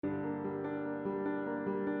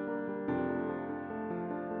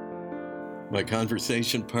My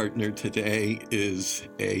conversation partner today is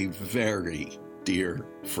a very dear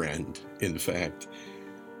friend. In fact,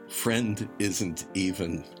 friend isn't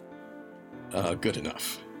even good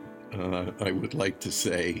enough. I would like to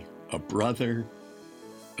say a brother,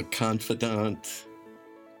 a confidant,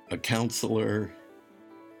 a counselor,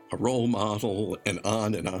 a role model, and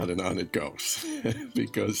on and on and on it goes.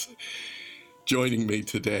 Because joining me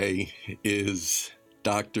today is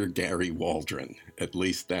Dr. Gary Waldron. At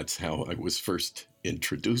least that's how I was first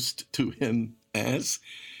introduced to him as.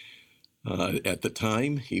 At the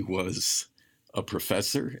time, he was a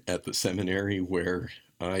professor at the seminary where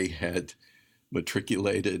I had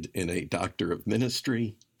matriculated in a Doctor of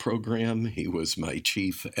Ministry program. He was my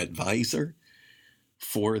chief advisor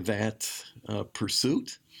for that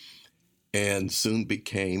pursuit and soon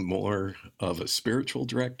became more of a spiritual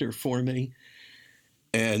director for me.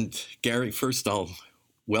 And Gary, first I'll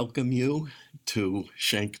welcome you to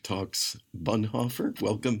Schenck Talks Bonhoeffer.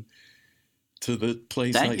 Welcome to the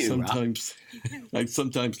place Thank you, Rob. I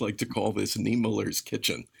sometimes like to call this Niemöller's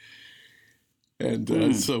kitchen.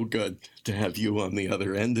 And so good to have you on the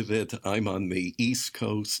other end of it. I'm on the East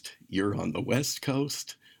Coast. You're on the West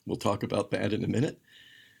Coast. We'll talk about that in a minute.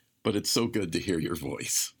 But it's so good to hear your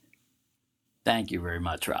voice. Thank you very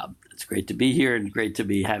much, Rob. It's great to be here and great to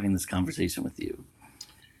be having this conversation with you.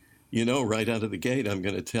 You know, right out of the gate, I'm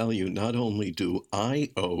going to tell you, not only do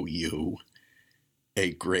I owe you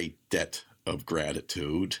a great debt of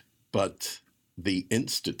gratitude, but the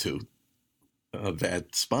Institute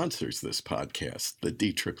that sponsors this podcast, the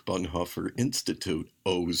Dietrich Bonhoeffer Institute,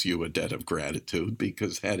 owes you a debt of gratitude,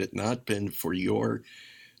 because had it not been for your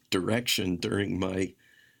direction during my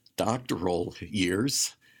doctoral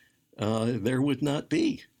years, there would not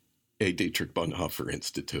be a Dietrich Bonhoeffer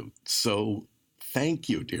Institute. So thank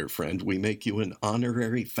you, dear friend. We make you an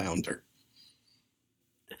honorary founder.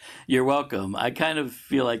 You're welcome. I kind of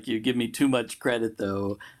feel like you give me too much credit,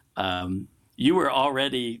 though. You were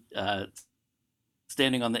already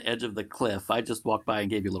standing on the edge of the cliff. I just walked by and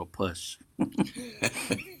gave you a little push.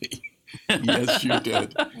 Yes, you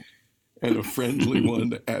did. And a friendly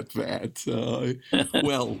one at that.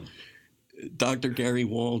 Well, Dr. Gary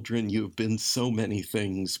Waldron, you've been so many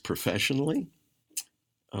things professionally.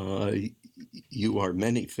 You are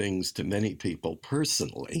many things to many people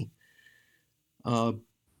personally.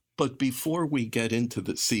 But before we get into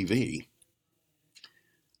the CV,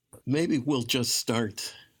 maybe we'll just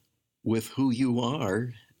start with who you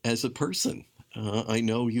are as a person. I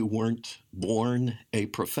know you weren't born a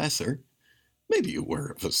professor. Maybe you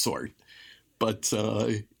were of a sort, but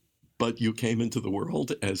you came into the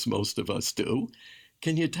world as most of us do.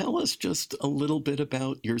 Can you tell us just a little bit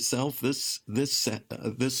about yourself? This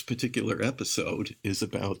particular episode is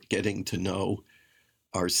about getting to know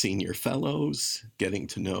our senior fellows, getting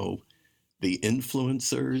to know the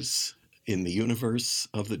influencers in the universe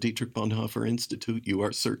of the Dietrich Bonhoeffer Institute. You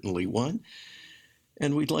are certainly one.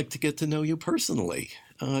 And we'd like to get to know you personally.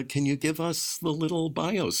 Can you give us the little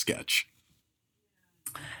bio sketch?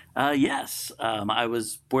 Yes. I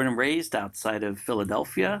was born and raised outside of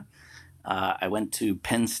Philadelphia. I went to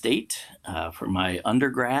Penn State for my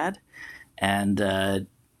undergrad. And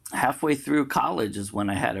halfway through college is when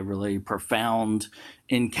I had a really profound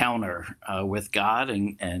encounter with God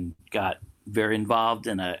and got very involved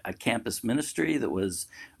in a campus ministry that was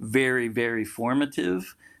very, very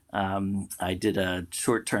formative. I did a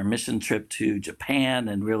short-term mission trip to Japan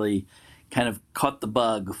and really kind of caught the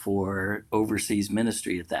bug for overseas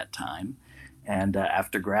ministry at that time. And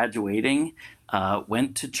after graduating,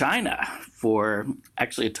 went to China for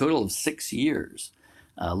actually a total of 6 years,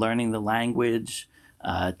 learning the language,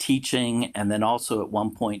 teaching, and then also at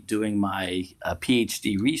one point doing my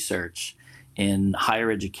PhD research in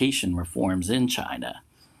higher education reforms in China.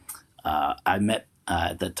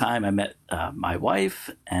 At the time, I met my wife,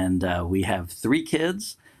 and we have 3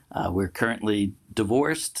 kids. We're currently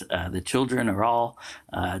divorced. The children are all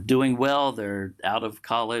doing well. They're out of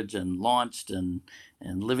college and launched and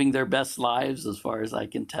living their best lives as far as I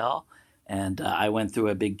can tell. And I went through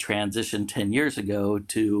a big transition 10 years ago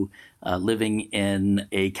to living in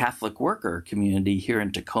a Catholic worker community here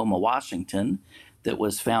in Tacoma, Washington, that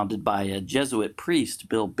was founded by a Jesuit priest,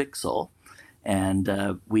 Bill Bixel.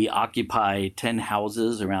 And we occupy 10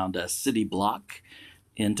 houses around a city block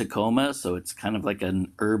in Tacoma, so it's kind of like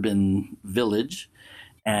an urban village.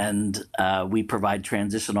 And we provide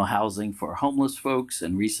transitional housing for homeless folks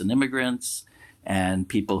and recent immigrants and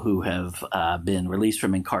people who have been released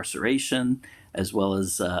from incarceration, as well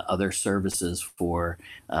as other services for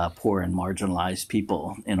poor and marginalized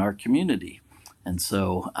people in our community. And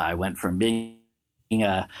so I went from being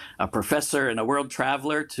a professor and a world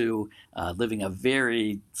traveler to living a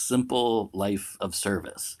very simple life of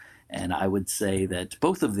service. And I would say that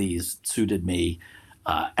both of these suited me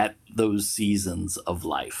at those seasons of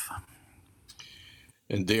life.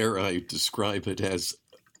 And dare I describe it as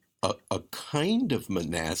a kind of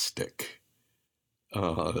monastic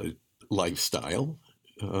lifestyle.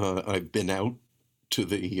 I've been out to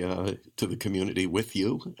the community with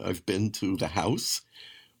you. I've been to the house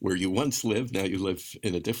where you once lived. Now you live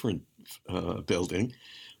in a different building,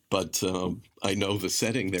 but I know the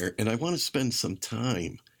setting there, and I want to spend some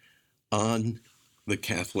time on the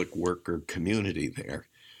Catholic worker community there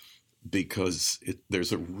because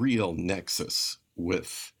there's a real nexus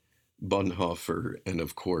with Bonhoeffer and,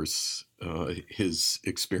 of course, his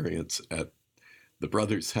experience at the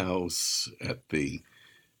Brothers' House, at the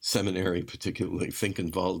seminary, particularly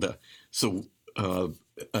Finkenwalde. So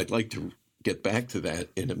I'd like to get back to that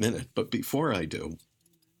in a minute. But before I do,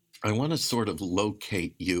 I want to sort of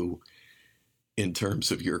locate you in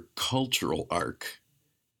terms of your cultural arc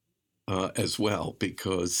as well,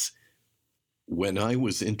 because when I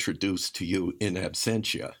was introduced to you in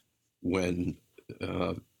absentia, when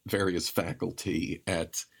various faculty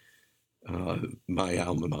at my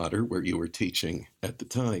alma mater, where you were teaching at the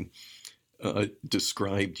time,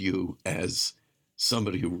 described you as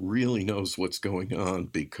somebody who really knows what's going on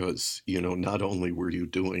because, not only were you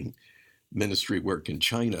doing ministry work in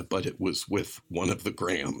China, but it was with one of the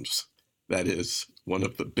Grahams. That is, one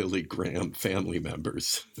of the Billy Graham family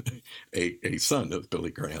members, a son of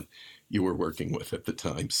Billy Graham you were working with at the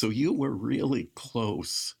time. So you were really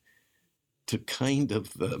close to kind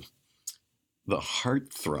of the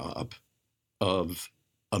heartthrob of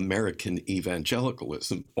American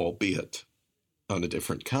evangelicalism, albeit on a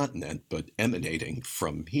different continent, but emanating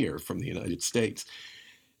from here, from the United States.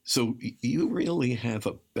 So you really have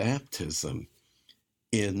a baptism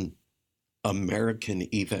in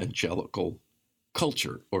American evangelical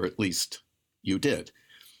culture, or at least you did.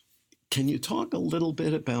 Can you talk a little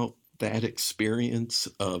bit about that experience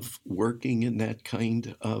of working in that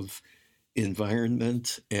kind of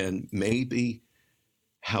environment and maybe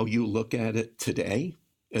how you look at it today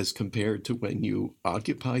as compared to when you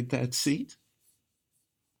occupied that seat?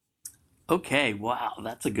 Okay, wow,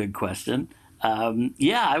 that's a good question.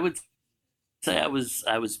 Yeah, I would say I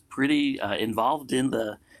was pretty involved in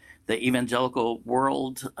the evangelical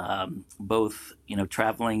world, both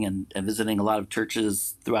traveling and visiting a lot of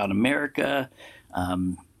churches throughout America,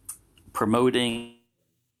 promoting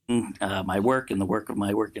my work and the work of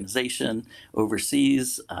my organization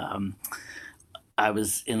overseas. I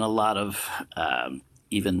was in a lot of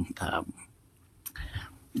even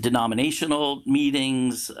denominational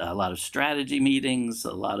meetings, a lot of strategy meetings,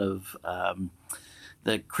 a lot of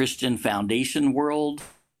the Christian Foundation world,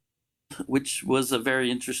 which was a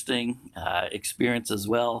very interesting experience as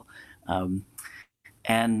well.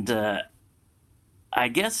 And I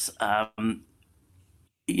guess, one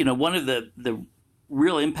of the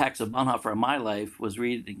real impacts of Bonhoeffer on my life was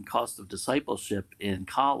reading Cost of Discipleship in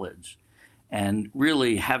college and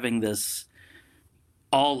really having this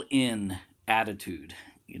all-in attitude,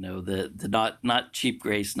 the not cheap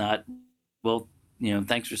grace, not, well,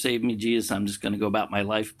 thanks for saving me, Jesus, I'm just going to go about my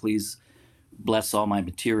life. Please bless all my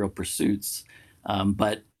material pursuits.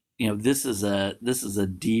 But this is a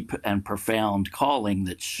deep and profound calling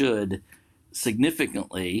that should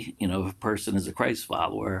significantly, if a person is a Christ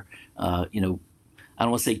follower, I don't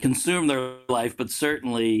want to say consume their life, but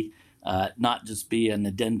certainly not just be an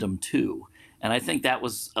addendum to. And I think that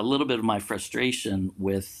was a little bit of my frustration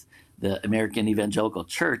with the American Evangelical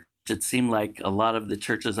Church. It seemed like a lot of the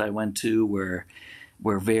churches I went to were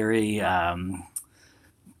very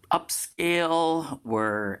upscale,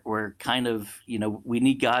 were kind of, we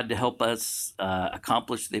need God to help us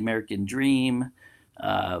accomplish the American dream.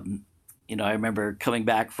 I remember coming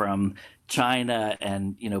back from China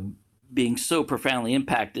and, being so profoundly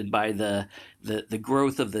impacted by the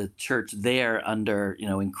growth of the church there under,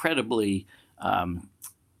 incredibly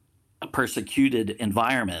persecuted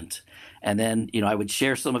environment. And then, I would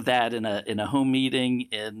share some of that in a home meeting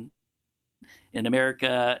in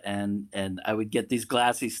America, and I would get these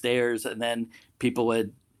glassy stares, and then people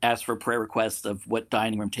would ask for prayer requests of what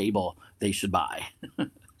dining room table they should buy.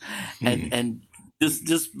 and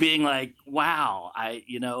just being like, wow, I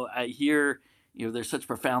hear, there's such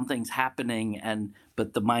profound things happening,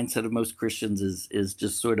 but the mindset of most Christians is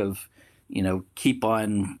just sort of, keep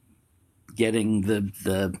on getting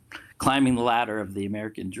the climbing the ladder of the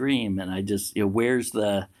American dream. And I just, where's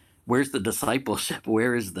the discipleship?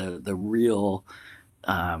 Where is the real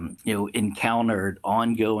encountered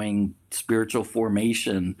ongoing spiritual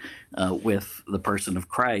formation with the person of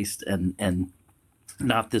Christ, and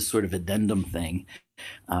not this sort of addendum thing.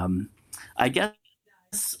 Um, I guess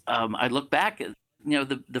I look back at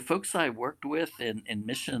the folks I worked with in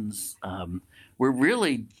missions were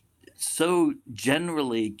really so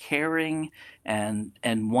generally caring and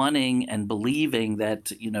wanting and believing that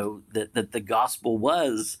that the gospel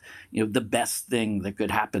was the best thing that could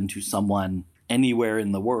happen to someone anywhere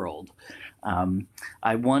in the world.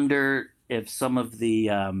 I wonder if some of the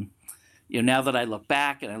now that I look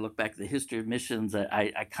back and I look back at the history of missions,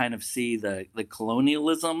 I kind of see the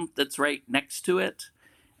colonialism that's right next to it,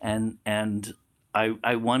 and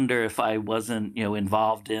I wonder if I wasn't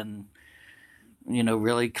involved in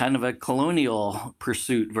really kind of a colonial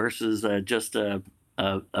pursuit versus just a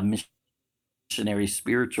missionary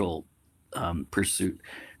spiritual pursuit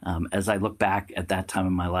as I look back at that time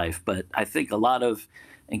in my life. But I think a lot of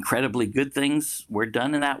incredibly good things were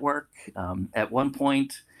done in that work. At one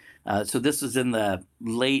point, so this was in the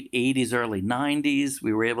late 80s, early 90s,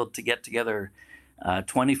 we were able to get together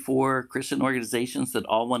 24 Christian organizations that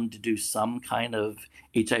all wanted to do some kind of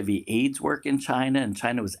HIV/AIDS work in China, and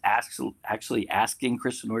China was actually asking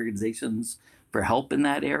Christian organizations for help in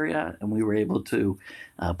that area, and we were able to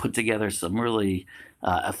put together some really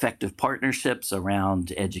effective partnerships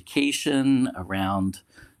around education, around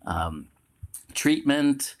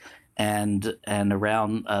treatment, and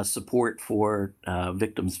around support for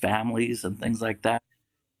victims' families and things like that.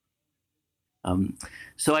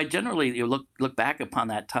 So I generally look back upon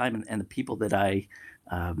that time and the people that I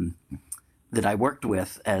worked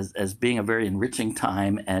with as being a very enriching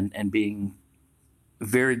time and being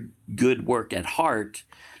very good work at heart,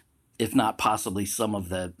 if not possibly some of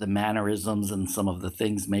the mannerisms and some of the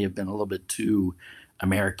things may have been a little bit too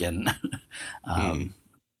American.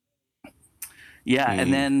 Yeah,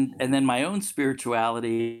 and then my own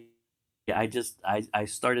spirituality, I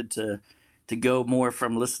started to go more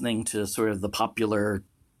from listening to sort of the popular,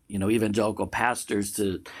 evangelical pastors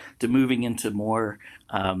to moving into more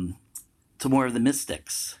to more of the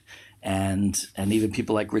mystics, and even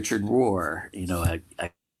people like Richard Rohr, a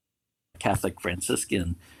Catholic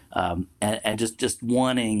Franciscan, and just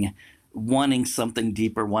wanting something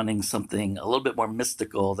deeper, wanting something a little bit more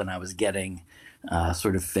mystical than I was getting.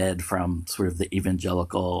 Sort of fed from sort of the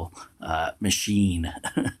evangelical machine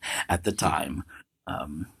at the time.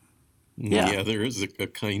 Yeah, there is a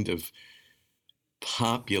kind of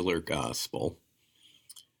popular gospel,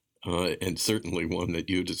 and certainly one that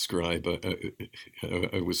you describe.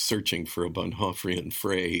 I was searching for a Bonhoefferian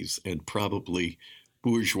phrase, and probably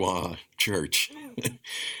bourgeois church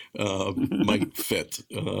might fit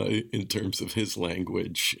in terms of his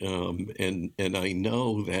language. And I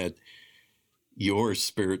know that your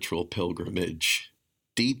spiritual pilgrimage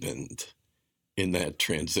deepened in that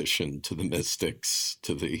transition to the mystics,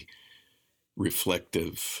 to the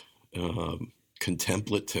reflective,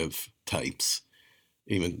 contemplative types,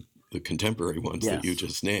 even the contemporary ones that you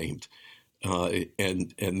just named,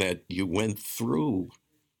 and that you went through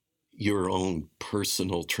your own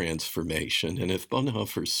personal transformation. And if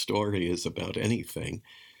Bonhoeffer's story is about anything,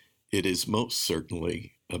 it is most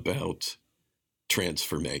certainly about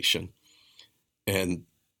transformation. And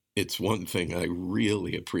it's one thing I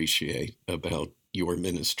really appreciate about your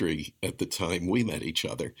ministry at the time we met each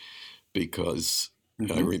other, because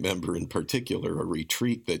I remember in particular a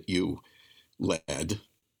retreat that you led,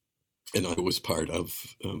 and I was part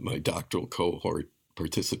of, my doctoral cohort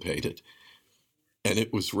participated, and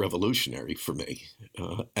it was revolutionary for me,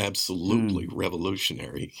 absolutely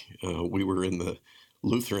revolutionary. We were in the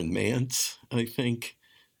Lutheran manse, I think,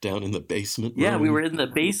 down in the basement room. Yeah, we were in the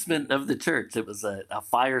basement of the church. It was a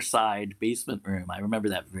fireside basement room. I remember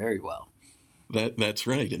that very well. That's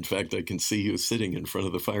right. In fact, I can see you sitting in front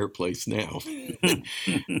of the fireplace now.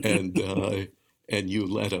 And you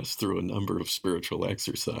led us through a number of spiritual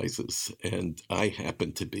exercises. And I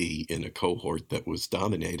happened to be in a cohort that was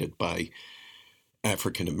dominated by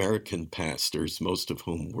African American pastors, most of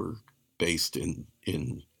whom were based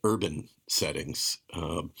in urban settings.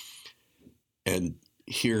 And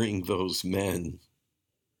hearing those men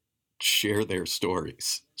share their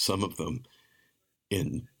stories, some of them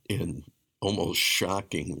in almost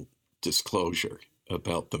shocking disclosure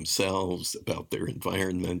about themselves, about their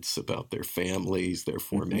environments, about their families, their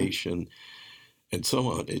formation, and so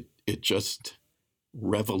on. It just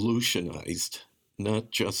revolutionized not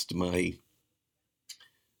just my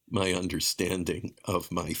understanding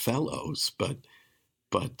of my fellows,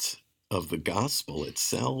 but of the gospel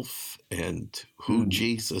itself and who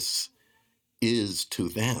Jesus is to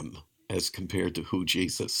them as compared to who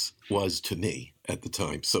Jesus was to me at the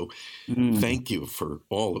time. So Mm, thank you for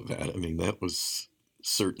all of that. I mean, that was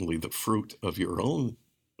certainly the fruit of your own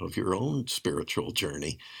spiritual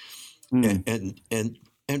journey. And mm.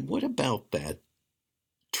 and what about that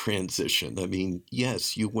transition? I mean,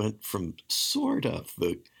 yes, you went from sort of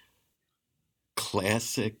the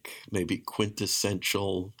classic, maybe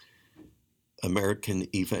quintessential American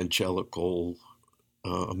evangelical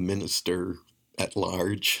minister at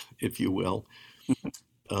large, if you will,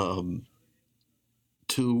 um,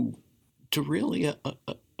 to really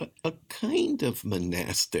a kind of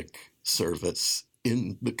monastic service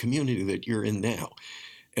in the community that you're in now.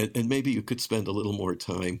 And maybe you could spend a little more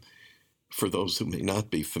time for those who may not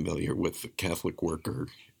be familiar with the Catholic worker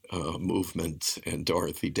movement and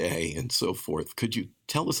Dorothy Day and so forth. Could you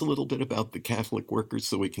tell us a little bit about the Catholic workers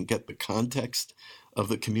so we can get the context of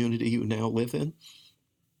the community you now live in?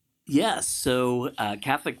 Yes, so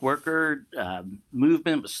Catholic worker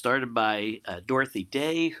movement was started by Dorothy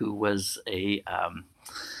Day, who was a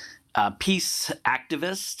peace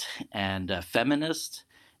activist and a feminist,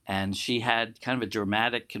 and she had kind of a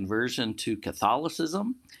dramatic conversion to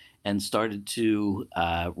Catholicism and started to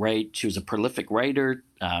write. She was a prolific writer.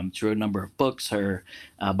 She wrote a number of books. Her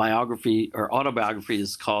biography or autobiography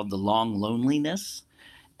is called The Long Loneliness.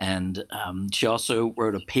 And she also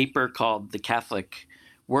wrote a paper called The Catholic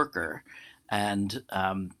Worker. And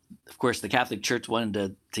of course, the Catholic Church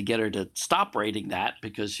wanted to get her to stop writing that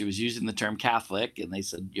because she was using the term Catholic. And they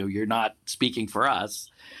said, you're not speaking for us.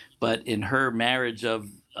 But in her marriage of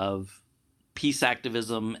peace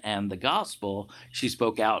activism and the gospel, she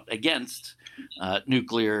spoke out against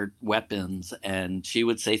nuclear weapons. And she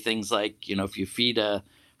would say things like, if you feed a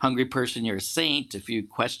hungry person, you're a saint. If you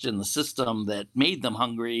question the system that made them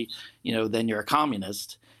hungry, then you're a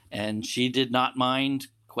communist. And she did not mind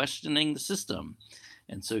questioning the system.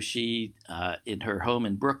 And so she, in her home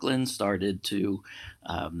in Brooklyn, started to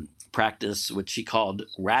practice what she called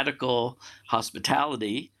radical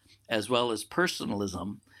hospitality, as well as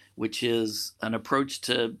personalism, which is an approach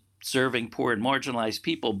to serving poor and marginalized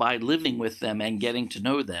people by living with them and getting to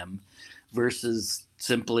know them versus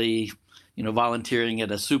simply volunteering at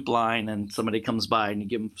a soup line and somebody comes by and you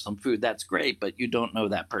give them some food. That's great, but you don't know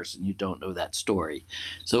that person. You don't know that story.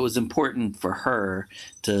 So it was important for her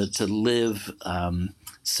to live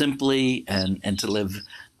simply and to live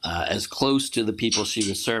as close to the people she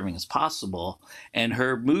was serving as possible. And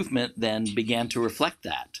her movement then began to reflect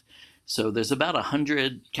that. So there's about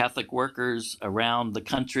 100 Catholic workers around the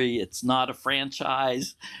country. It's not a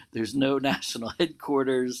franchise. There's no national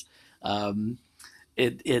headquarters.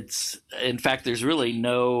 It's in fact, there's really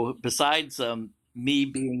no, besides me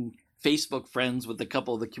being Facebook friends with a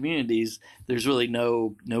couple of the communities, there's really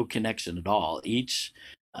no connection at all. Each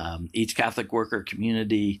Catholic worker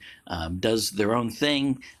community does their own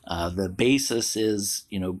thing. The basis is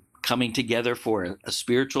coming together for a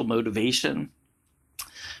spiritual motivation,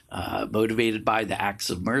 motivated by the acts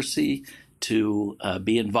of mercy, to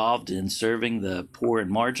be involved in serving the poor and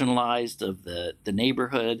marginalized of the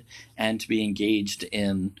neighborhood, and to be engaged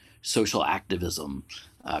in social activism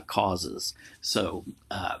causes. So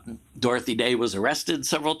Dorothy Day was arrested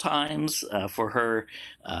several times for her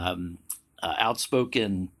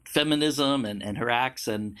outspoken feminism and her acts,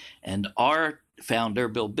 and our founder,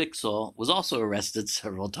 Bill Bixel, was also arrested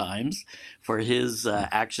several times for his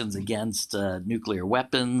actions against nuclear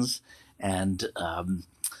weapons. And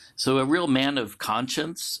so a real man of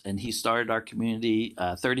conscience, and he started our community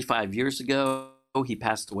 35 years ago. He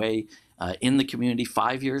passed away in the community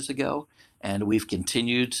 5 years ago, and we've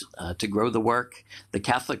continued to grow the work. The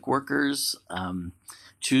Catholic workers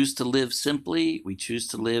choose to live simply. We choose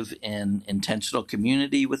to live in intentional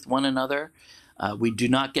community with one another. We do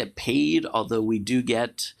not get paid, although we do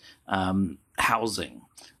get housing.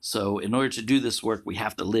 So in order to do this work, we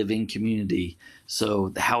have to live in community. So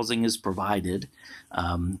the housing is provided,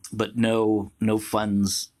 but no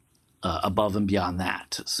funds above and beyond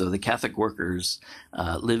that. So the Catholic workers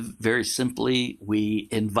live very simply. We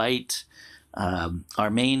invite our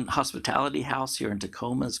main hospitality house here in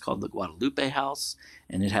Tacoma is called the Guadalupe House,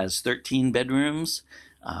 and it has 13 bedrooms.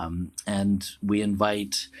 And we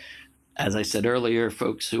invite, as I said earlier,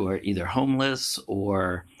 folks who are either homeless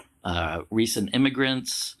or recent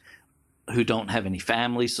immigrants who don't have any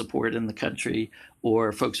family support in the country,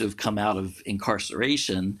 or folks who have come out of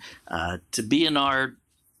incarceration to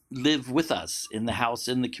live with us in the house,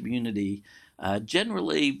 in the community,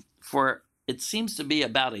 generally for it seems to be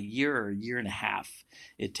about a year or a year and a half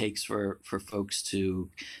it takes for folks to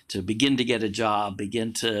begin to get a job,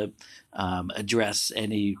 begin to address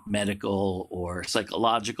any medical or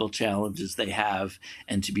psychological challenges they have,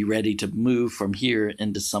 and to be ready to move from here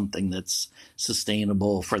into something that's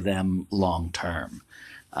sustainable for them long term.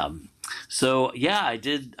 Um, so yeah, I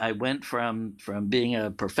did. I went from being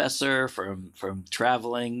a professor, from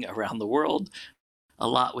traveling around the world a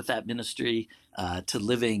lot with that ministry, to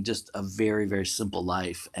living just a very very simple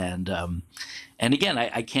life. And again,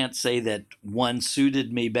 I can't say that one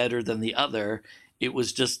suited me better than the other. It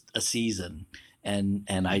was just a season, and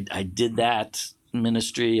I did that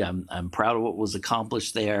ministry. I'm proud of what was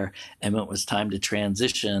accomplished there. And when it was time to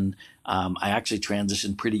transition, I actually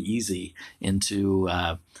transitioned pretty easy into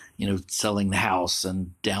selling the house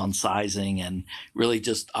and downsizing and really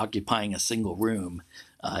just occupying a single room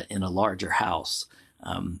in a larger house.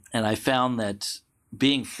 And I found that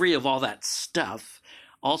being free of all that stuff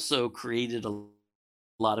also created a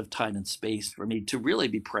lot of time and space for me to really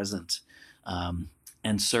be present,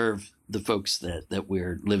 and serve the folks that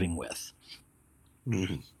we're living with.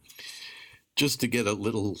 Mhm. Just to get a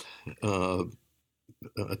little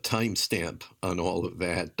a timestamp on all of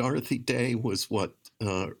that, Dorothy Day was what,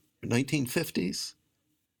 1950s?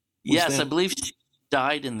 Was Yes, I that? believe she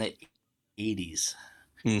died in the 80s,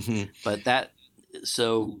 Hmm. but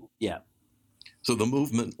so yeah. So the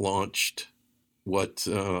movement launched what,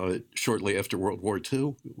 shortly after World War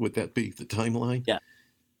II? Would that be the timeline? Yeah.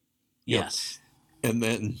 Yep. Yes. And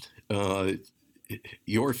then uh,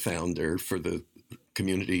 your founder for the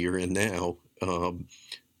community you're in now,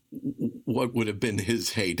 what would have been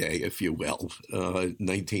his heyday, if you will,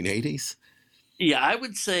 1980s? Yeah, I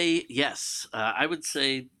would say yes. I would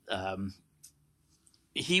say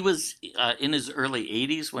he was in his early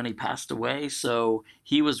 80s when he passed away. So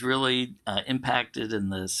he was really impacted in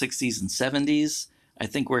the 60s and 70s, I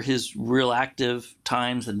think, were his real active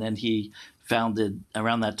times. And then he founded,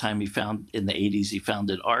 around that time, in the 80s, he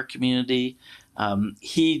founded our community.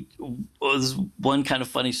 He was one kind of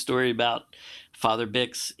funny story about Father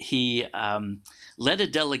Bix. He led a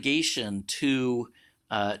delegation to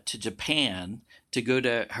Japan to go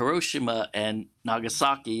to Hiroshima and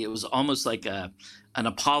Nagasaki. It was almost like an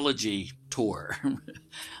apology tour.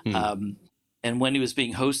 Hmm. um, and when he was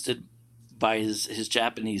being hosted by his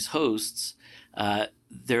Japanese hosts,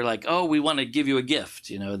 they're like, "Oh, we want to give you a gift."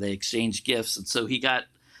 They exchange gifts, and so he got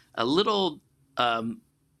a little um,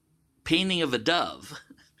 painting of a dove,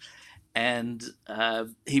 and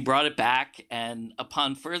he brought it back. And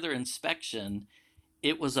upon further inspection,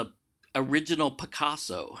 it was a original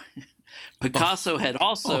Picasso. Oh, Picasso had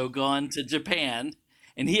oh, also gone to Japan,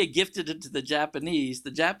 and he had gifted it to the Japanese.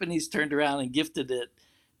 The Japanese turned around and gifted it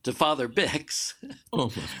to Father Bix.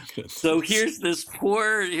 oh my So goodness. here's this,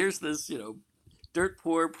 dirt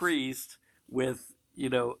poor priest with,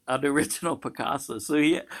 an original Picasso. So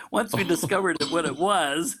once we discovered what it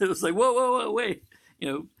was, it was like, whoa, whoa, whoa, wait,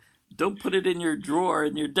 you know, don't put it in your drawer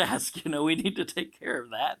in your desk. We need to take care of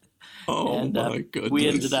that. Oh And my we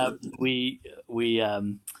ended goodness. up, we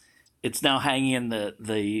it's now hanging in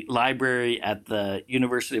the library at the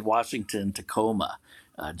University of Washington, Tacoma,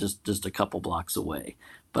 just a couple blocks away.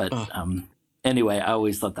 But Uh, anyway, I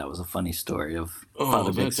always thought that was a funny story of oh,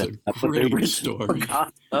 Father Bix that's a ended up with the great original story.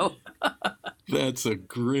 Picasso. That's a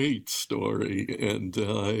great story, and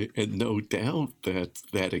no doubt that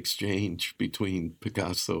that exchange between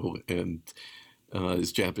Picasso and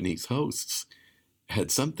his Japanese hosts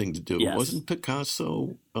had something to do. Yes, Wasn't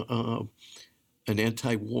Picasso an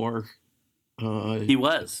anti-war uh, he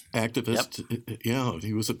was. Yep. activist? Yeah,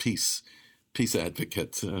 he was a peace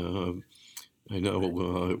advocate. I know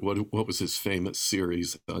what was his famous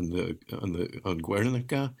series on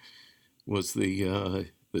Guernica was the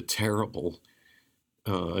terrible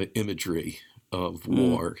imagery of Mm,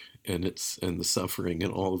 war and the suffering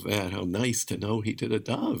and all of that. How nice to know he did a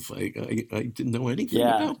dove. I didn't know anything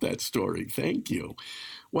yeah. about that story. Thank you.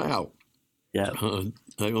 Wow. Yeah. Uh,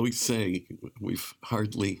 I always say we've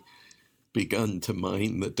hardly begun to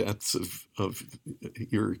mine the depths of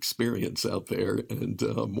your experience out there, and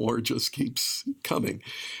more just keeps coming.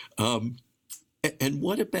 Um, and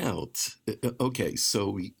what about, okay,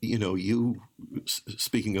 so,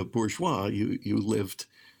 speaking of bourgeois, you lived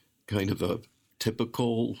kind of a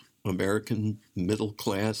typical American middle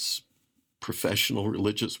class professional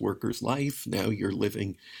religious worker's life. Now you're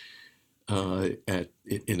living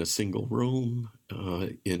in a single room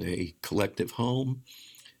in a collective home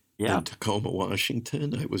Yeah. in Tacoma,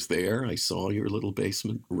 Washington. I was there. I saw your little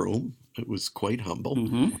basement room. It was quite humble.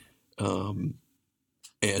 Hmm.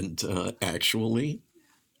 And actually,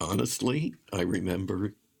 honestly, I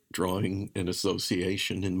remember drawing an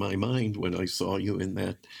association in my mind when I saw you in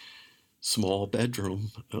that small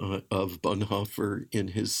bedroom of Bonhoeffer in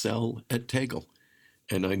his cell at Tegel.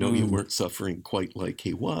 And I know you Mm, weren't suffering quite like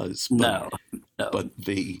he was, no, no. but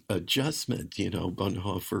the adjustment,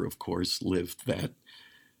 Bonhoeffer, of course, lived that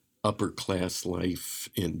upper class life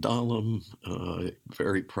in Dahlem,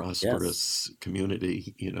 very Yes. prosperous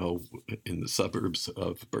community, in the suburbs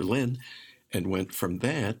of Berlin, and went from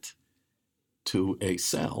that to a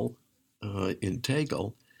cell in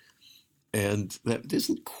Tegel. And that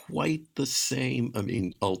isn't quite the same. I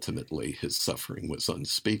mean, ultimately, his suffering was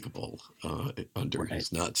unspeakable under Right.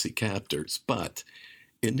 his Nazi captors, but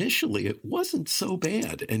initially it wasn't so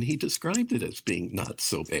bad. And he described it as being not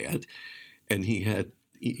so bad. And he had,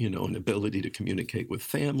 an ability to communicate with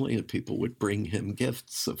family, and people would bring him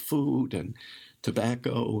gifts of food and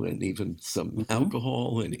tobacco and even some Hmm.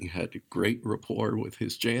 alcohol. And he had a great rapport with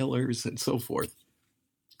his jailers and so forth.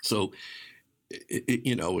 So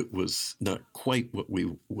it was not quite what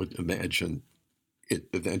we would imagine it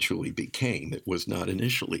eventually became. It was not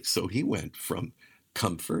initially. So he went from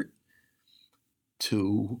comfort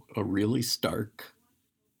to a really stark,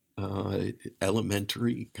 uh,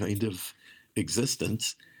 elementary kind of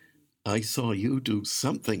existence. I saw you do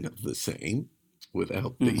something of the same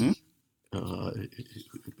without Hmm. uh,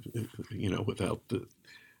 without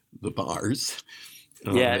the bars.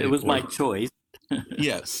 Yeah, it was my Or choice.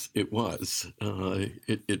 yes, it was.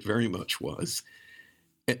 It very much was.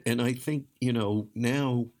 And I think,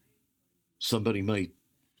 now somebody might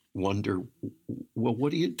wonder, well,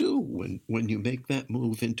 what do you do when you make that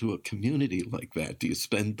move into a community like that? Do you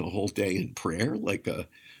spend the whole day in prayer like a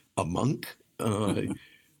monk?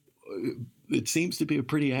 It seems to be a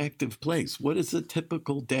pretty active place. What is a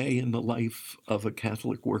typical day in the life of a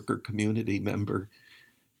Catholic worker community member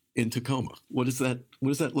in Tacoma? What does that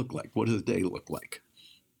look like? What does a day look like?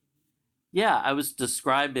 Yeah, I was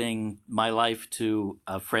describing my life to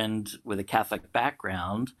a friend with a Catholic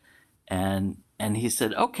background, and he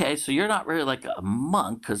said, "Okay, so you're not really like a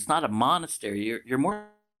monk because it's not a monastery. You're more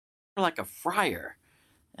like a friar."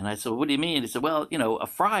 And I said, "What do you mean?" He said, "Well, a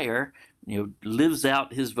friar, lives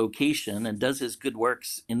out his vocation and does his good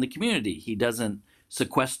works in the community. He doesn't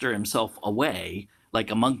sequester himself away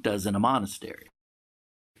like a monk does in a monastery."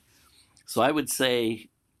 So I would say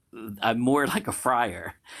I'm more like a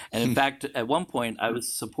friar. And in fact, at one point, I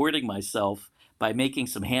was supporting myself by making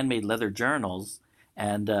some handmade leather journals,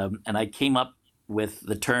 and I came up with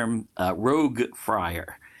the term rogue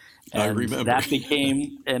friar, I and remember. that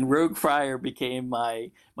became and rogue friar became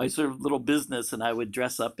my sort of little business, and I would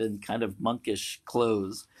dress up in kind of monkish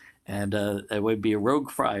clothes. And I would be a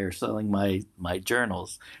rogue friar selling my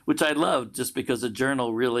journals, which I loved just because a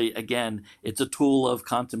journal really, again, it's a tool of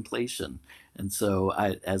contemplation. And so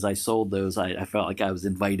as I sold those, I felt like I was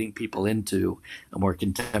inviting people into a more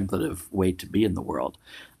contemplative way to be in the world.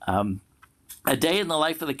 Um, a day in the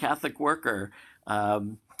life of the Catholic worker.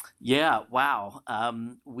 Um, yeah, wow.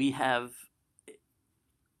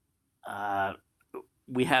 Uh,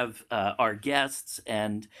 we have our guests,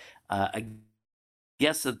 and a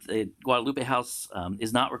guest at the Guadalupe House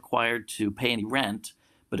is not required to pay any rent,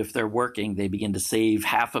 but if they're working, they begin to save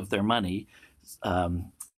half of their money.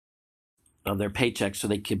 Um, of their paycheck so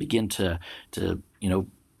they can begin to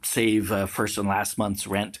save first and last month's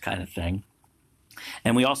rent kind of thing.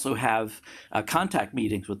 And we also have contact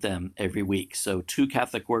meetings with them every week. So two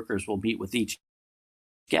Catholic workers will meet with each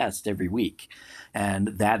guest every week, and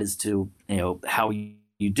that is to how are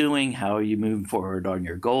you doing, how are you moving forward on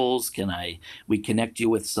your goals, we connect you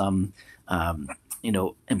with some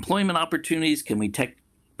employment opportunities, can we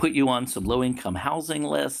put you on some low income housing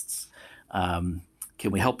lists,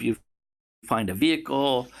 can we help you find a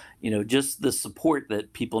vehicle, just the support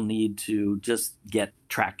that people need to just get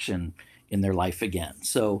traction in their life again.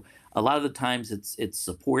 So a lot of the times it's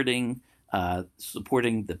supporting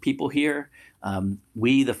the people here.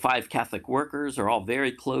 We, the five Catholic workers, are all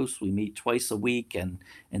very close. We meet twice a week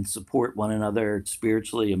and support one another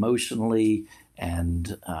spiritually, emotionally,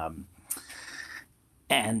 and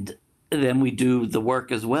then we do the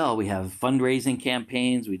work as well. We have fundraising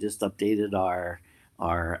campaigns. We just updated our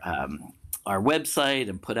our website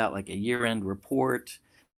and put out like a year-end report.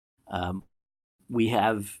 Um, we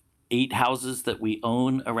have 8 houses that we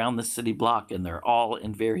own around the city block, and they're all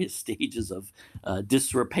in various stages of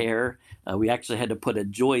disrepair. We actually had to put a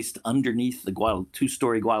joist underneath the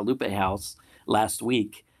two-story Guadalupe house last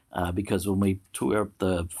week because when we tore up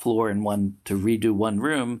the floor in one to redo one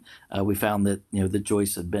room, we found that the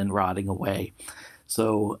joist had been rotting away.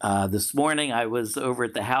 So this morning I was over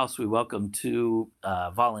at the house. We welcomed two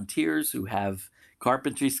volunteers who have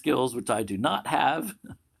carpentry skills, which I do not have.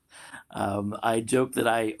 I joke that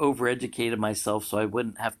I overeducated myself so I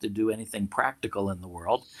wouldn't have to do anything practical in the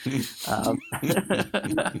world. Um,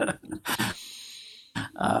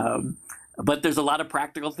 um, but there's a lot of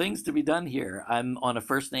practical things to be done here. I'm on a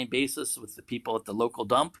first name basis with the people at the local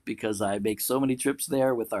dump because I make so many trips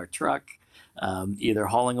there with our truck, either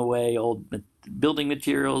hauling away old building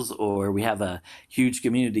materials, or we have a huge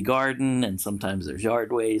community garden and sometimes there's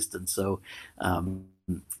yard waste. And um,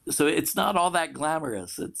 so it's not all that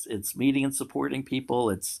glamorous. It's meeting and supporting people.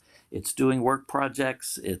 It's doing work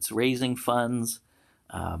projects. It's raising funds,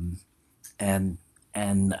 um, and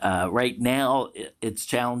right now it's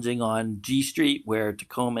challenging on G Street where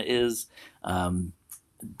Tacoma is. Um,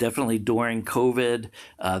 Definitely during COVID,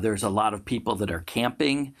 there's a lot of people that are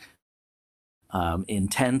camping in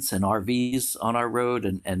tents and RVs on our road,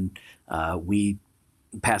 and we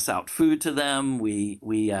pass out food to them.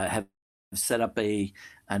 We have set up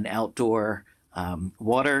an outdoor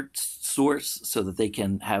water source so that they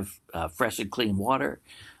can have fresh and clean water.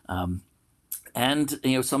 Um, and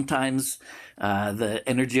sometimes the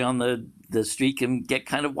energy on the street can get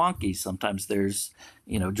kind of wonky. Sometimes there's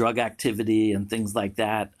drug activity and things like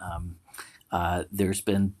that. There's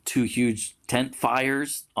been two huge tent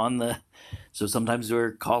fires so sometimes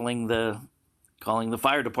we're calling the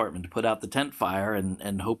fire department to put out the tent fire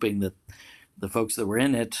and hoping that the folks that were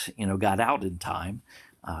in it got out in time.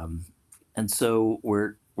 Um, and so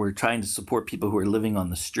we're trying to support people who are living on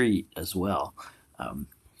the street as well. Um,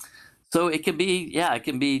 so it can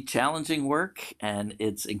be challenging work, and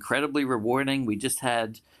it's incredibly rewarding. We just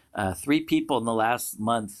had three people in the last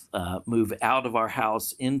month move out of our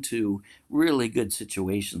house into really good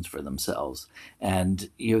situations for themselves, and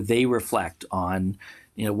they reflect on,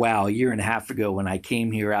 wow, a year and a half ago when I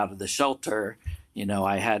came here out of the shelter,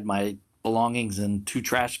 I had my belongings in two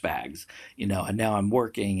trash bags, and now I'm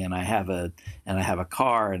working and I have a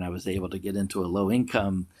car and I was able to get into a low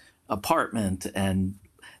income apartment. And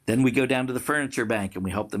then we go down to the furniture bank and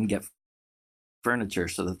we help them get furniture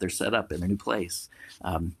so that they're set up in their new place.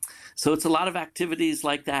 So it's a lot of activities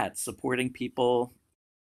like that, supporting people,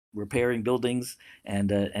 repairing buildings,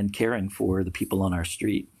 and caring for the people on our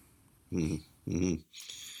street. Mm-hmm.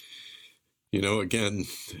 Again,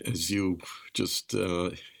 as you just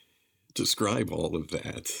describe all of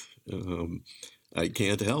that, I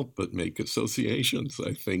can't help but make associations.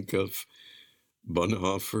 I think of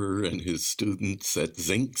Bonhoeffer and his students at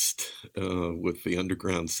Zingst with the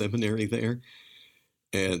underground seminary there.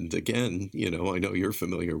 And again, I know you're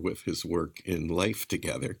familiar with his work in Life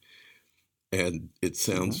Together. And it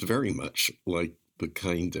sounds very much like the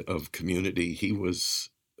kind of community he was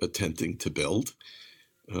attempting to build.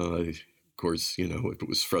 Of course, it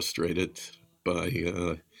was frustrated by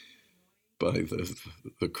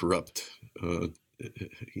the corrupt,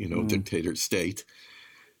 dictator state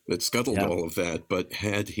that scuttled all of that. But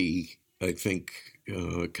had he, I think,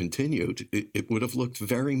 continued, it would have looked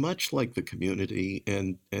very much like the community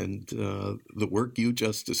and the work you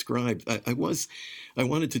just described. I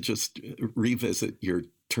wanted to just revisit your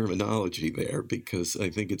terminology there because I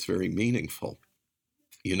think it's very meaningful.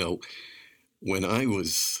 When I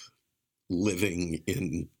was living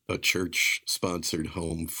in a church-sponsored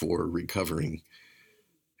home for recovering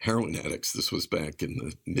heroin addicts, this was back in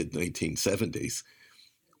the mid-1970s,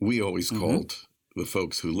 we always called the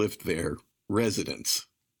folks who lived there residents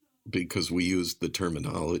because we used the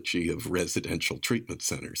terminology of residential treatment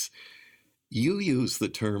centers. You use the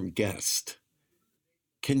term guest.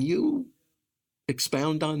 Can you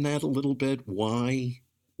expound on that a little bit? Why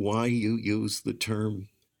you use the term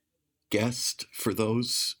guest for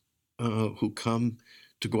those who come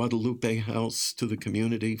to Guadalupe House, to the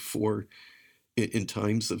community in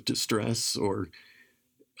times of distress, or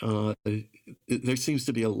there seems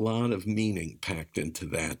to be a lot of meaning packed into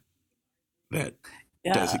that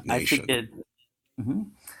designation.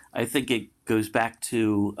 I think it goes back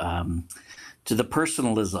to the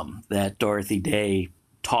personalism that Dorothy Day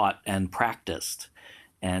taught and practiced.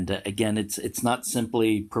 And again, it's not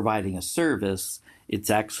simply providing a service; it's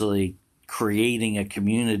actually creating a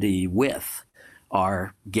community with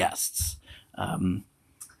our guests.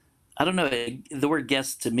 I don't know. The word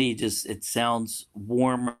guest to me it sounds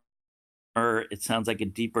warmer. It sounds like a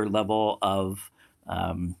deeper level of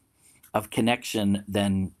connection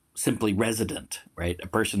than simply resident, right? A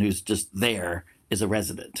person who's just there is a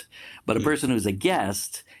resident, but a person who's a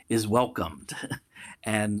guest is welcomed,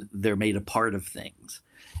 and they're made a part of things,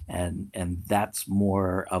 and that's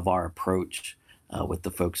more of our approach with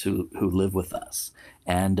the folks who live with us,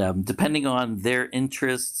 and depending on their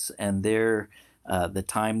interests and the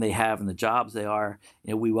time they have and the jobs they are,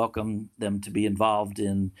 we welcome them to be involved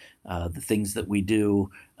in the things that we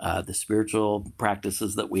do the spiritual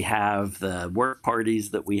practices that we have, the work parties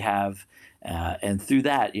that we have, and through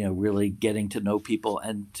that, really getting to know people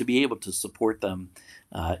and to be able to support them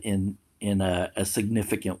in a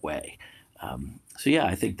significant way. So yeah,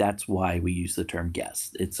 I think that's why we use the term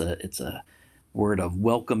guest. It's a word of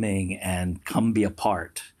welcoming and come be a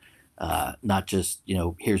part, not just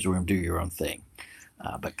here's a room, do your own thing,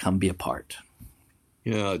 but come be a part.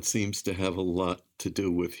 Yeah, it seems to have a lot to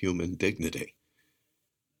do with human dignity.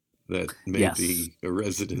 That Yes. maybe a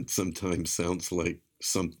resident sometimes sounds like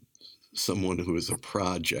someone who is a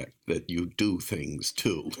project that you do things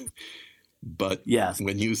to. But Yes.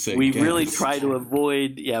 when you say We really try guest, to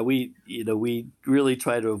avoid, we really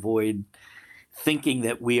try to avoid thinking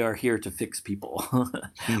that we are here to fix people.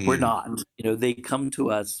 We're hmm, not. They come to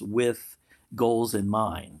us with goals in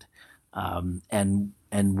mind, and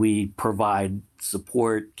we provide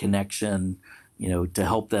support, connection, to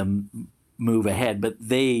help them move ahead. But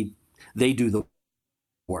they do the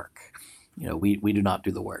work. We do not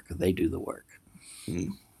do the work. They do the work. hmm,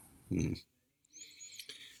 hmm.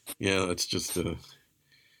 Yeah, it's just a,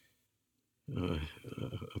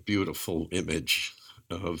 a beautiful image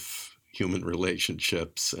of human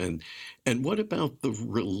relationships. And what about the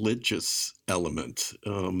religious element?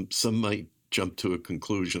 Some might jump to a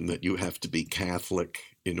conclusion that you have to be Catholic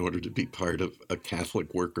in order to be part of a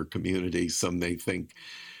Catholic worker community. Some may think,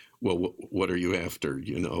 well, what are you after?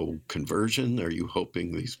 Conversion? Are you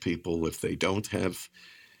hoping these people, if they don't have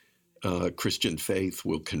Christian faith,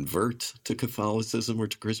 will convert to Catholicism or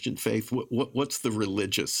to Christian faith? What's the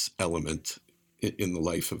religious element in the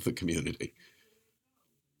life of the community?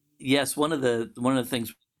 Yes, one of the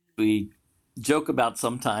things we joke about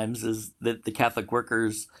sometimes is that the Catholic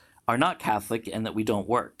workers are not Catholic and that we don't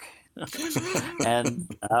work. And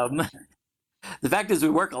the fact is, we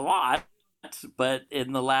work a lot, but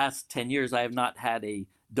in the last 10 years, I have not had a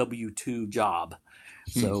W-2 job.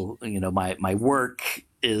 So, my work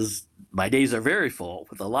my days are very full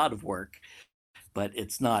with a lot of work, but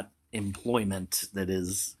it's not employment that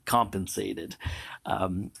is compensated.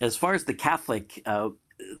 As far as the Catholic,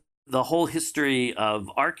 the whole history of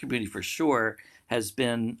our community for sure has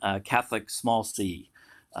been Catholic small c,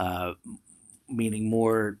 uh, meaning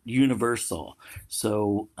more universal.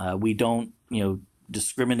 So we don't,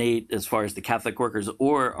 discriminate as far as the Catholic workers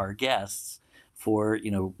or our guests for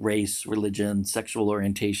race, religion, sexual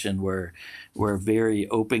orientation. We're a very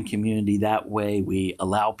open community that way. We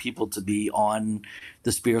allow people to be on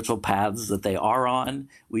the spiritual paths that they are on.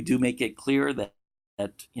 We do make it clear that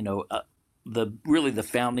the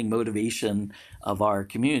founding motivation of our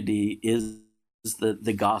community is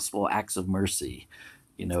the gospel acts of mercy,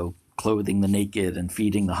 clothing the naked and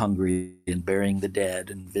feeding the hungry and burying the dead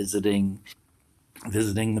and visiting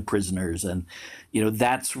the prisoners. And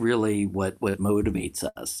that's really what motivates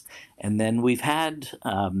us. And then we've had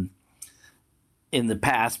in the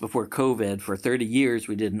past, before COVID, for 30 years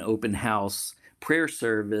we did an open house prayer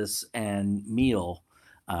service and meal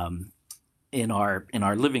in our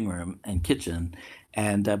living room and kitchen.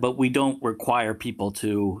 And but we don't require people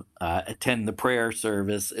to attend the prayer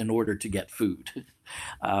service in order to get food.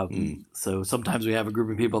 Mm, So sometimes we have a group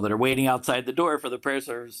of people that are waiting outside the door for the prayer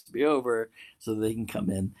service to be over so they can come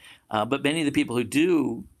in. But many of the people who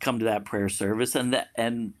do come to that prayer service, and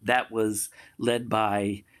that was led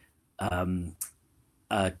by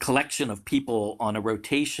a collection of people on a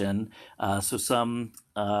rotation. So some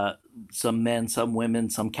men, some women,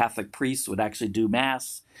 some Catholic priests would actually do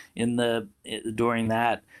mass during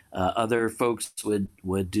that. Other folks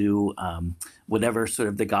would do whatever sort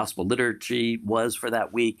of the gospel liturgy was for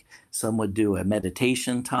that week. Some would do a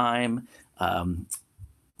meditation time.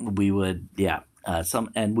 We would, yeah.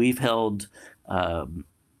 And we've held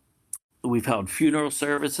funeral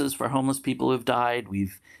services for homeless people who've died.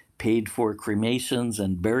 We've paid for cremations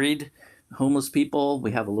and buried homeless people.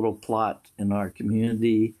 We have a little plot in our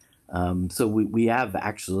community. So we have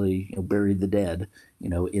actually buried the dead,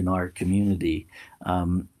 in our community.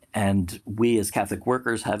 And we as Catholic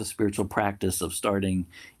workers have a spiritual practice of starting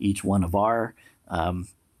each one of our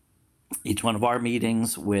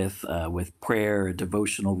meetings with prayer, a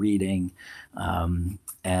devotional reading,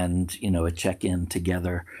 and a check-in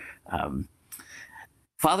together.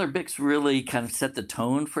 Father Bix really kind of set the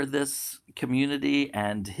tone for this community,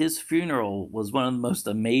 and his funeral was one of the most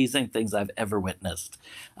amazing things I've ever witnessed.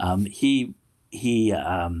 He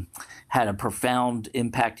had a profound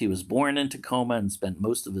impact. He was born in Tacoma and spent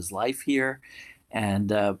most of his life here,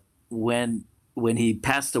 and when he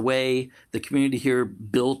passed away, the community here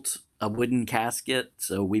built a wooden casket.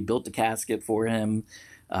 So we built a casket for him.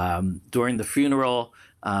 During the funeral,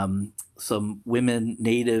 some women,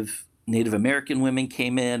 Native Native American women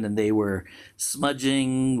came in and they were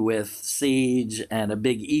smudging with sage and a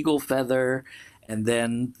big eagle feather. And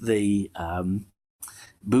then the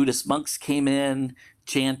Buddhist monks came in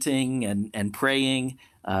chanting and praying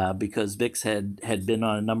because Bix had been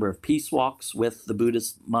on a number of peace walks with the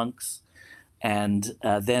Buddhist monks. And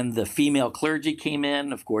then the female clergy came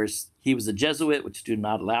in. Of course, he was a Jesuit, which do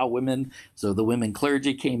not allow women. So the women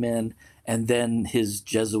clergy came in, and then his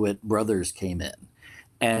Jesuit brothers came in.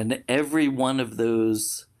 And every one of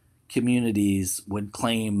those communities would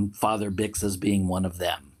claim Father Bix as being one of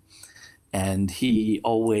them. And he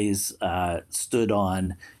always stood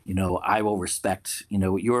on, I will respect,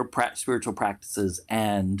 your spiritual practices,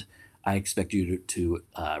 and I expect you to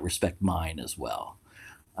respect mine as well.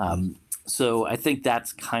 So I think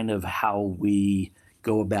that's kind of how we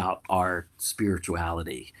go about our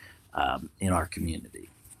spirituality in our community.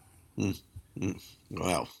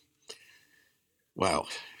 Wow. Wow.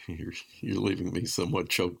 You're leaving me somewhat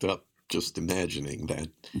choked up just imagining that.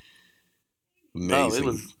 Amazing. Oh, it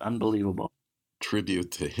was unbelievable.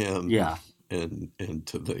 Tribute to him. Yeah. And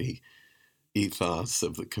to the ethos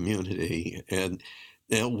of the community. And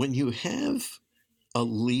now when you have a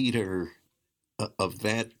leader of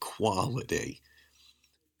that quality,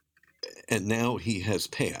 and now he has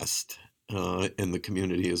passed, and the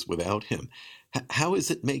community is without him, how is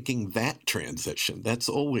it making that transition? That's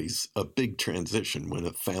always a big transition when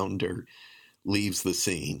a founder leaves the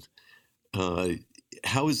scene.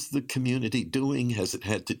 How is the community doing? Has it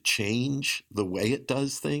had to change the way it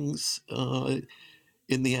does things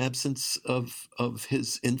in the absence of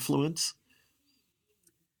his influence?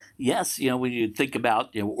 Yes, when you think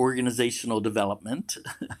about organizational development,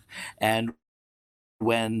 and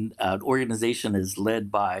when an organization is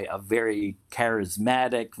led by a very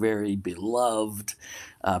charismatic, very beloved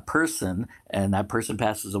person, and that person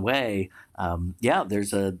passes away,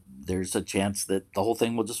 there's a chance that the whole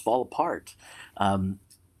thing will just fall apart.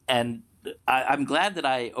 And I'm glad that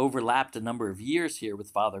I overlapped a number of years here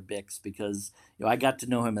with Father Bix, because I got to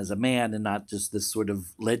know him as a man and not just this sort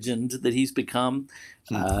of legend that he's become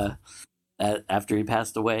after he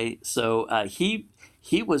passed away. So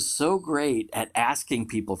he was so great at asking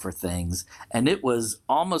people for things, and it was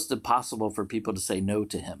almost impossible for people to say no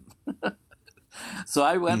to him. So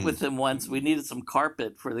I went with him once. We needed some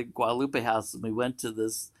carpet for the Guadalupe house, and we went to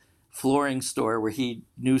this flooring store where he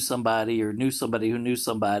knew somebody or knew somebody who knew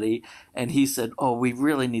somebody, and he said, "Oh, we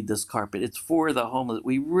really need this carpet. It's for the homeless.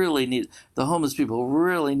 The homeless people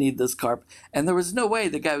really need this carpet." And there was no way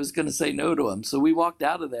the guy was going to say no to him. So we walked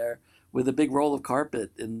out of there with a big roll of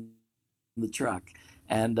carpet in the truck,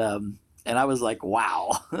 and I was like,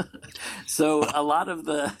 "Wow!" So a lot of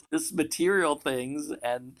this material things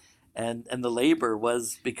and the labor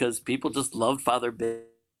was because people just loved Father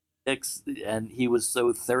Bix, and he was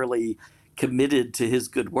so thoroughly committed to his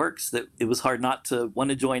good works that it was hard not to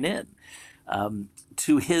want to join in.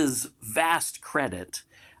 To his vast credit,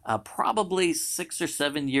 probably 6 or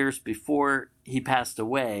 7 years before he passed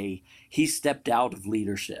away, he stepped out of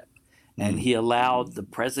leadership, and he allowed the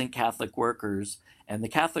present Catholic workers, and the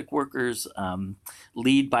Catholic workers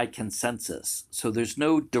lead by consensus. So there's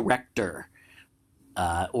no director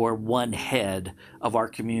or one head of our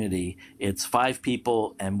community. It's 5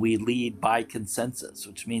 people, and we lead by consensus,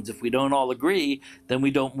 which means if we don't all agree, then we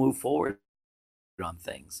don't move forward on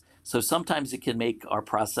things. So sometimes it can make our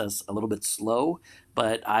process a little bit slow,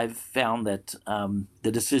 but I've found that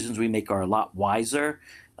the decisions we make are a lot wiser.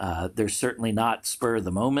 They're certainly not spur of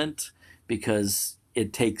the moment, because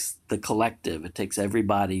it takes the collective, it takes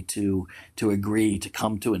everybody to agree, to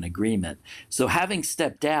come to an agreement. So having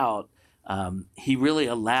stepped out, he really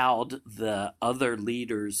allowed the other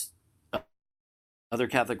leaders, other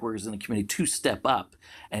Catholic workers in the community, to step up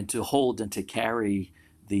and to hold and to carry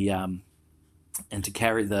the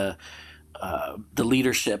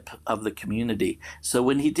leadership of the community. So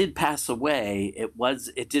when he did pass away,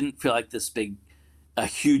 it didn't feel like a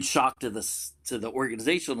huge shock to the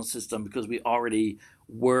organizational system, because we already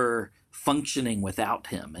were functioning without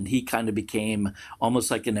him, and he kind of became almost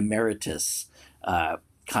like an emeritus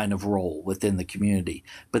kind of role within the community.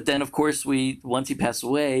 But then, of course, once he passed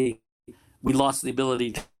away, we lost the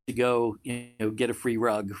ability to go, get a free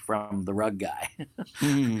rug from the rug guy.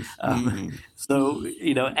 So,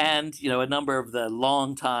 and a number of the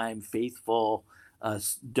longtime faithful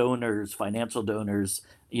donors, financial donors,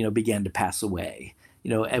 began to pass away.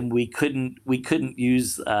 And we couldn't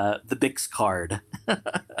use the Bix card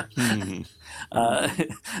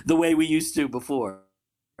the way we used to before.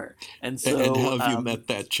 And so, and how have you met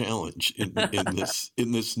that challenge in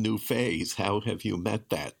this new phase? How have you met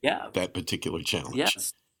that particular challenge?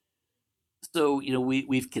 Yes. so,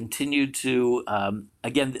 we've continued to,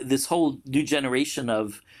 again, this whole new generation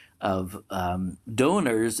of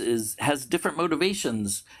donors has different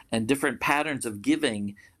motivations and different patterns of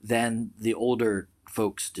giving than the older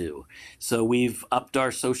folks do. So we've upped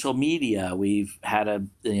our social media. We've had a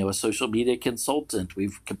social media consultant.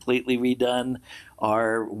 We've completely redone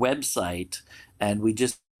our website, and we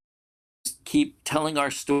just keep telling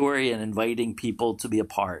our story and inviting people to be a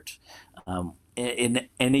part, in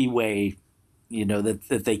any way,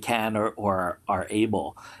 that they can or are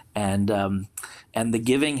able. And the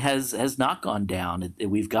giving has not gone down.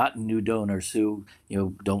 We've gotten new donors who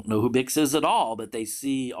don't know who Bix is at all, but they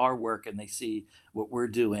see our work and they see what we're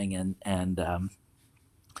doing, and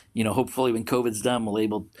hopefully when COVID's done,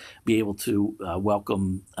 we'll be able to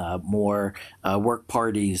welcome more work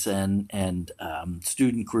parties and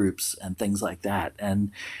student groups and things like that.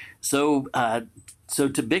 And so to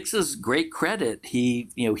Bix's great credit, he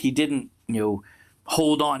didn't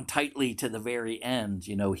hold on tightly to the very end.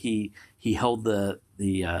 He held the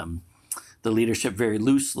leadership very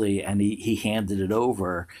loosely, and he handed it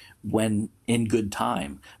over when in good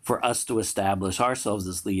time for us to establish ourselves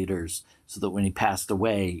as leaders, so that when he passed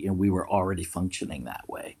away, we were already functioning that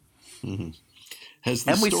way. Mm-hmm.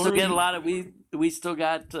 And we still get a lot of we still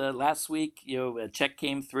got last week, a check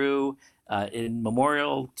came through in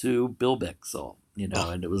memorial to Bill Bixel.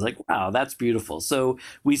 And it was like, wow, that's beautiful. So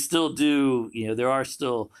we still do, there are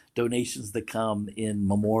still donations that come in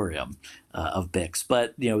memoriam of Bix,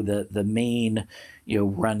 but the main,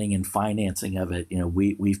 running and financing of it,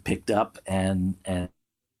 we've picked up, and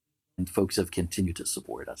folks have continued to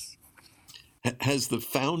support us. Has the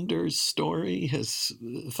founder's story, has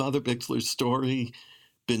Father Bixler's story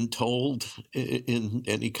been told in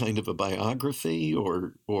any kind of a biography,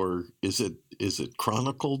 or is it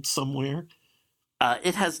chronicled somewhere?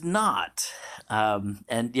 It has not,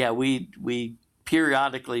 and yeah, we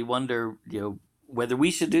periodically wonder, whether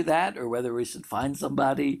we should do that or whether we should find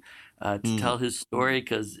somebody to tell his story,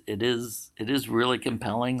 because it is really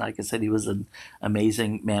compelling. Like I said, he was an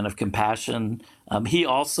amazing man of compassion. He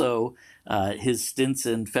also, his stints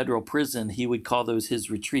in federal prison, he would call those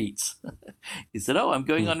his retreats. He said, "Oh, I'm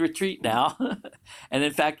going on retreat now," and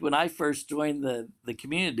in fact, when I first joined the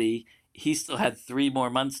community, he still had 3 more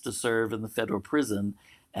months to serve in the federal prison.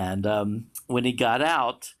 And when he got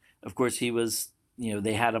out, of course, he was,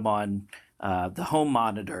 they had him on the home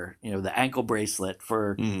monitor, the ankle bracelet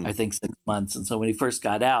for, I think, 6 months. And so when he first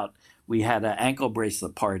got out, we had an ankle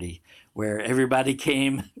bracelet party where everybody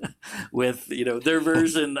came with, their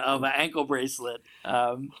version of an ankle bracelet,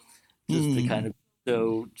 just to kind of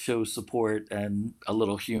show support and a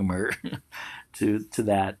little humor to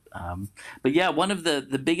that. But yeah, one of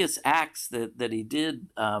the biggest acts that he did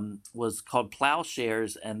was called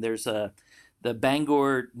Plowshares, and there's the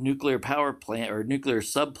Bangor nuclear power plant or nuclear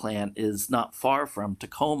sub plant is not far from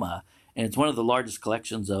Tacoma, and it's one of the largest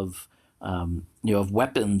collections of of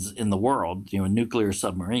weapons in the world, nuclear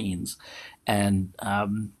submarines. And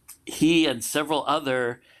he and several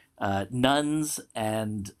other nuns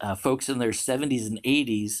and folks in their 70s and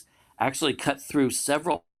 80s actually cut through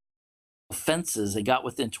several fences and got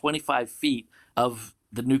within 25 feet of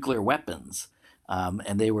the nuclear weapons,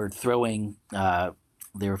 and they were throwing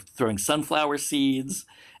sunflower seeds,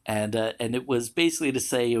 and it was basically to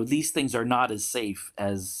say, these things are not as safe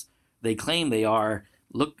as they claim they are.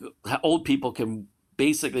 Look, old people can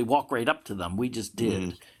basically walk right up to them. We just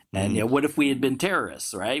did. And what if we had been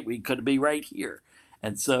terrorists, right? We could be right here.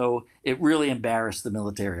 And so it really embarrassed the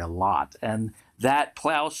military a lot. And that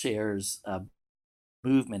Plowshares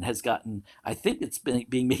movement has gotten, I think it's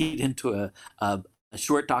being made into a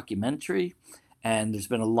short documentary. And there's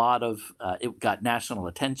been a lot of, it got national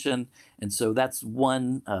attention. And so that's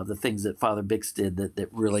one of the things that Father Bix did that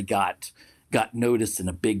really got noticed in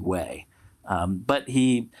a big way. But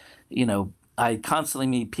he, I constantly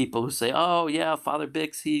meet people who say, "Oh yeah, Father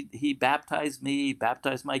Bix, he baptized me,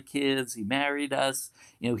 baptized my kids, he married us.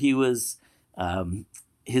 He was,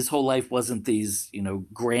 his whole life wasn't these,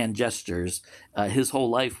 grand gestures. His whole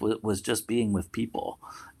life was just being with people,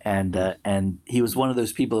 and he was one of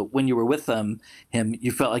those people that when you were with him,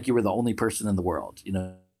 you felt like you were the only person in the world.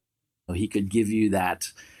 He could give you that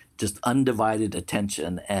just undivided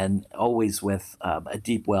attention, and always with a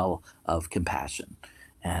deep well of compassion,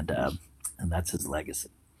 and that's his legacy."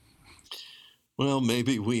 Well,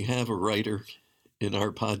 maybe we have a writer in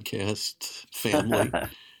our podcast family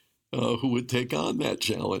who would take on that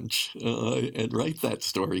challenge and write that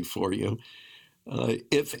story for you.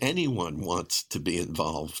 If anyone wants to be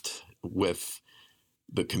involved with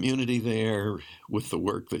the community there, with the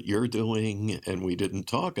work that you're doing, and we didn't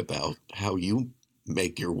talk about how you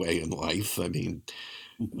make your way in life. I mean,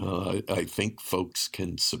 I think folks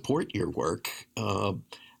can support your work.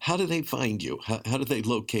 How do they find you? How do they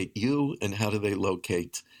locate you, and how do they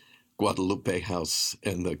locate Guadalupe House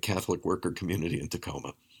and the Catholic worker community in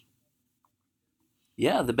Tacoma?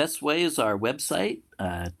 Yeah, the best way is our website,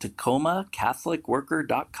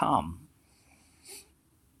 TacomaCatholicWorker.com.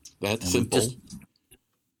 That's And we've simple. just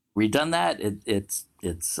redone that. It's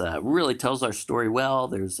really tells our story well.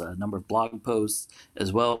 There's a number of blog posts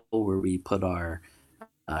as well where we put our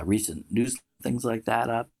recent news, things like that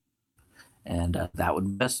up, and that would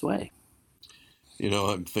be the best way. You know,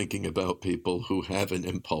 I'm thinking about people who have an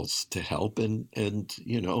impulse to help, and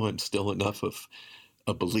you know, I'm still enough of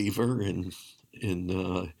a believer in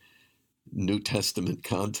New Testament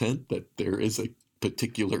content that there is a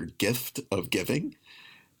particular gift of giving,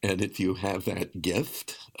 and if you have that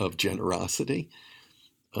gift of generosity,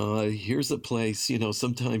 here's a place. You know,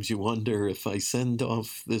 sometimes you wonder, if I send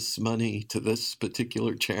off this money to this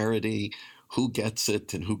particular charity, who gets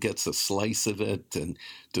it and who gets a slice of it, and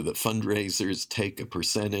do the fundraisers take a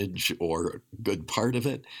percentage or a good part of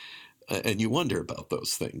it? And you wonder about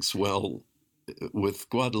those things. Well, with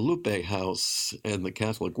Guadalupe House and the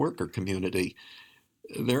Catholic worker community,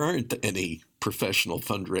 there aren't any professional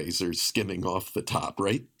fundraisers skimming off the top,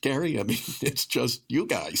 right, Gary? I mean, it's just you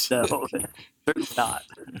guys. No, certainly not.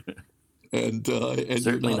 And you're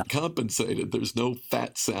Certainly not not. compensated. There's no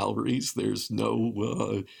fat salaries. There's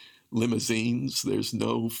no limousines. There's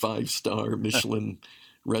no 5-star Michelin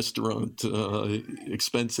restaurant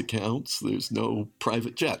expense accounts. There's no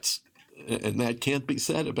private jets. And that can't be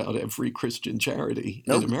said about every Christian charity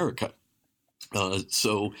in Nope. America.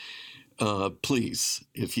 So please,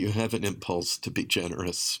 if you have an impulse to be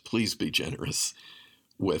generous, please be generous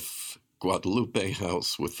with Guadalupe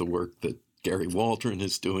House, with the work that Gary Waldron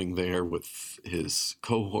is doing there with his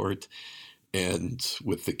cohort, and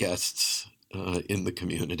with the guests in the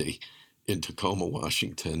community in Tacoma,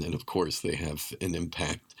 Washington. And of course, they have an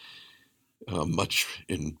impact much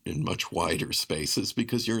in much wider spaces,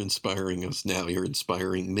 because you're inspiring us now. You're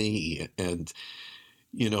inspiring me. And,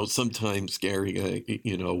 you know, sometimes, Gary,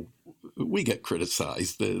 you know, we get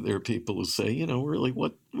criticized. There are people who say, you know, really,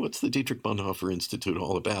 what's the Dietrich Bonhoeffer Institute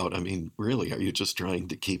all about? I mean, really, are you just trying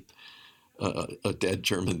to keep a dead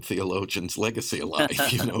German theologian's legacy alive?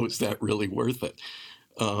 You know, is that really worth it?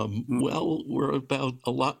 Well, we're about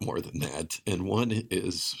a lot more than that. And one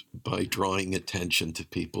is by drawing attention to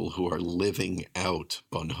people who are living out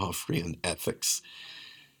Bonhoefferian ethics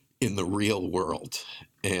in the real world.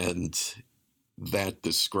 And that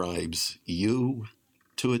describes you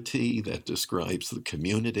to a T, that describes the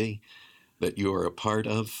community that you are a part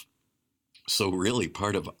of. So really,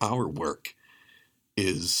 part of our work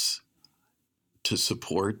is to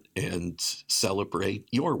support and celebrate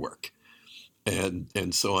your work.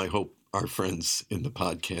 And so I hope our friends in the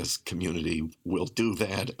podcast community will do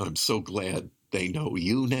that. I'm so glad they know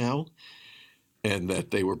you now and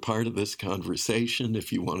that they were part of this conversation.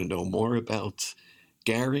 If you want to know more about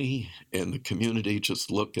Gary and the community,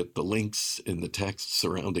 just look at the links in the text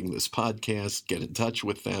surrounding this podcast, get in touch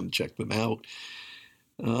with them, check them out,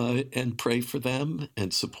 and pray for them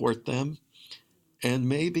and support them. And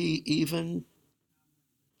maybe even,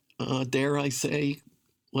 dare I say,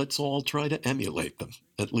 let's all try to emulate them,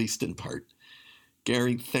 at least in part.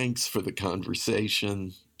 Gary, thanks for the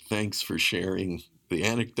conversation. Thanks for sharing the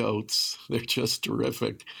anecdotes. They're just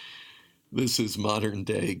terrific. This is modern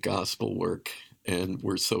day gospel work, and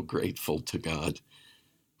we're so grateful to God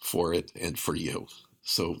for it and for you.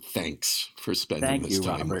 So thanks for spending this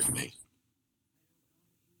time with me.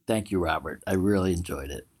 Thank you, Robert. I really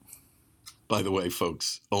enjoyed it. By the way,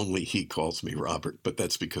 folks, only he calls me Robert, but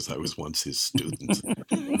that's because I was once his student.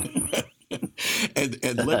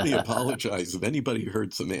 And let me apologize if anybody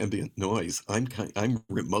heard some ambient noise. I'm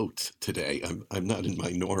remote today. I'm not in my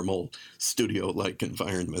normal studio-like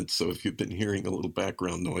environment. So if you've been hearing a little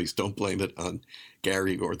background noise, don't blame it on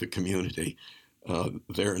Gary or the community.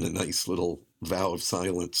 They're in a nice little vow of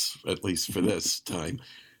silence, at least for this time.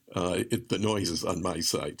 The noise is on my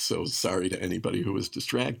side, so sorry to anybody who was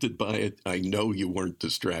distracted by it. I know you weren't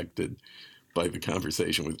distracted by the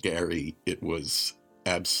conversation with Gary. It was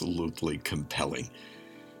absolutely compelling.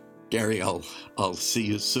 Gary, I'll see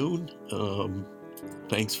you soon.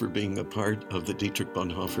 Thanks for being a part of the Dietrich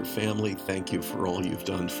Bonhoeffer family. Thank you for all you've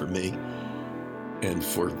done for me and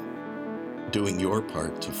for doing your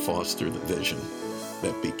part to foster the vision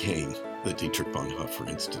that became the Dietrich Bonhoeffer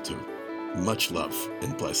Institute. Much love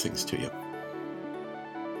and blessings to you.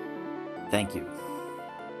 Thank you.